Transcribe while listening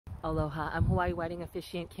Aloha, I'm Hawaii wedding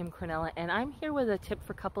officiant Kim Cornella, and I'm here with a tip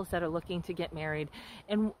for couples that are looking to get married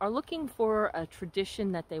and are looking for a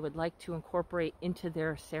tradition that they would like to incorporate into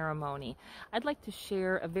their ceremony. I'd like to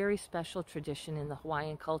share a very special tradition in the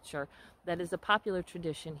Hawaiian culture that is a popular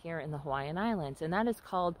tradition here in the Hawaiian Islands, and that is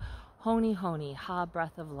called Honi, Ha,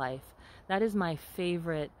 breath of life. That is my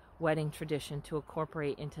favorite wedding tradition to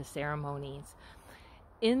incorporate into ceremonies.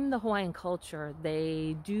 In the Hawaiian culture,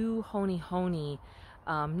 they do Honi,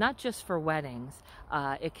 not just for weddings.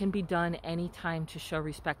 It can be done anytime to show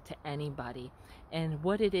respect to anybody. And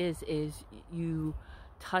what it is you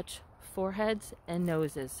touch foreheads and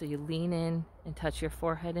noses. So you lean in and touch your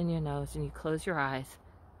forehead and your nose, and you close your eyes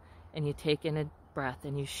and you take in a breath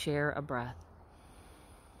and you share a breath.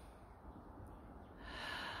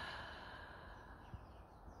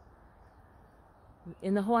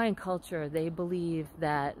 In the Hawaiian culture, they believe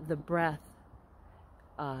that the breath,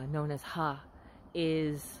 known as Ha,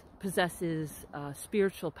 possesses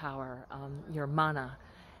spiritual power, your mana,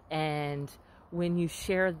 and when you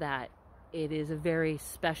share that, it is a very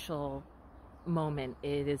special moment.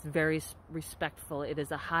 It is very respectful. It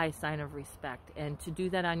is a high sign of respect, and to do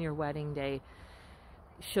that on your wedding day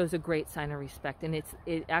shows a great sign of respect. And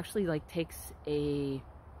it actually like takes a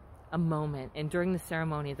moment, and during the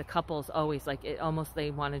ceremony the couples always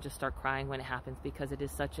they want to just start crying when it happens, because it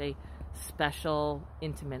is such a special,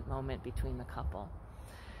 intimate moment between the couple.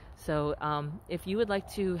 So if you would like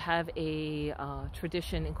to have a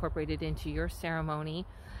tradition incorporated into your ceremony,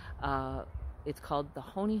 it's called the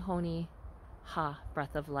Honi Ha,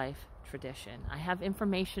 breath of life tradition. I have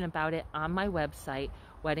information about it on my website,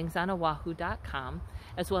 weddingsonoahu.com,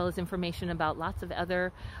 as well as information about lots of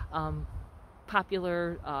other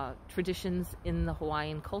popular traditions in the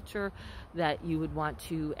Hawaiian culture that you would want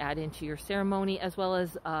to add into your ceremony, as well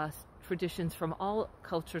as traditions from all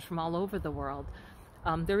cultures from all over the world.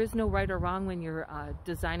 There is no right or wrong when you're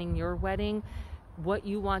designing your wedding. What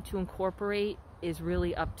you want to incorporate is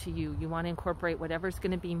really up to you. You want to incorporate whatever's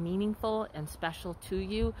going to be meaningful and special to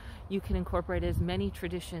you. You can incorporate as many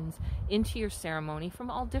traditions into your ceremony from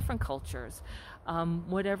all different cultures.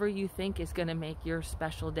 Whatever you think is going to make your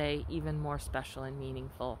special day even more special and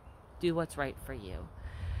meaningful. Do what's right for you.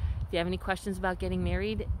 If you have any questions about getting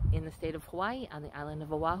married in the state of Hawaii on the island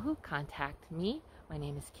of Oahu, contact me. My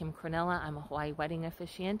name is Kim Cornella. I'm a Hawaii wedding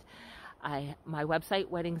officiant. My website,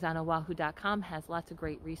 weddingsonoahu.com, has lots of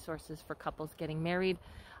great resources for couples getting married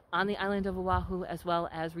on the island of Oahu, as well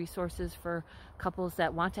as resources for couples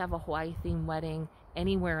that want to have a Hawaii-themed wedding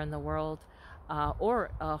anywhere in the world,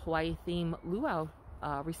 or a Hawaii-themed luau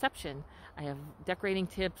reception. I have decorating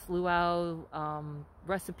tips, luau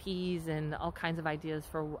recipes, and all kinds of ideas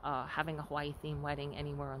for having a Hawaii-themed wedding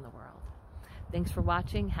anywhere in the world. Thanks for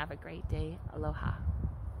watching. Have a great day. Aloha.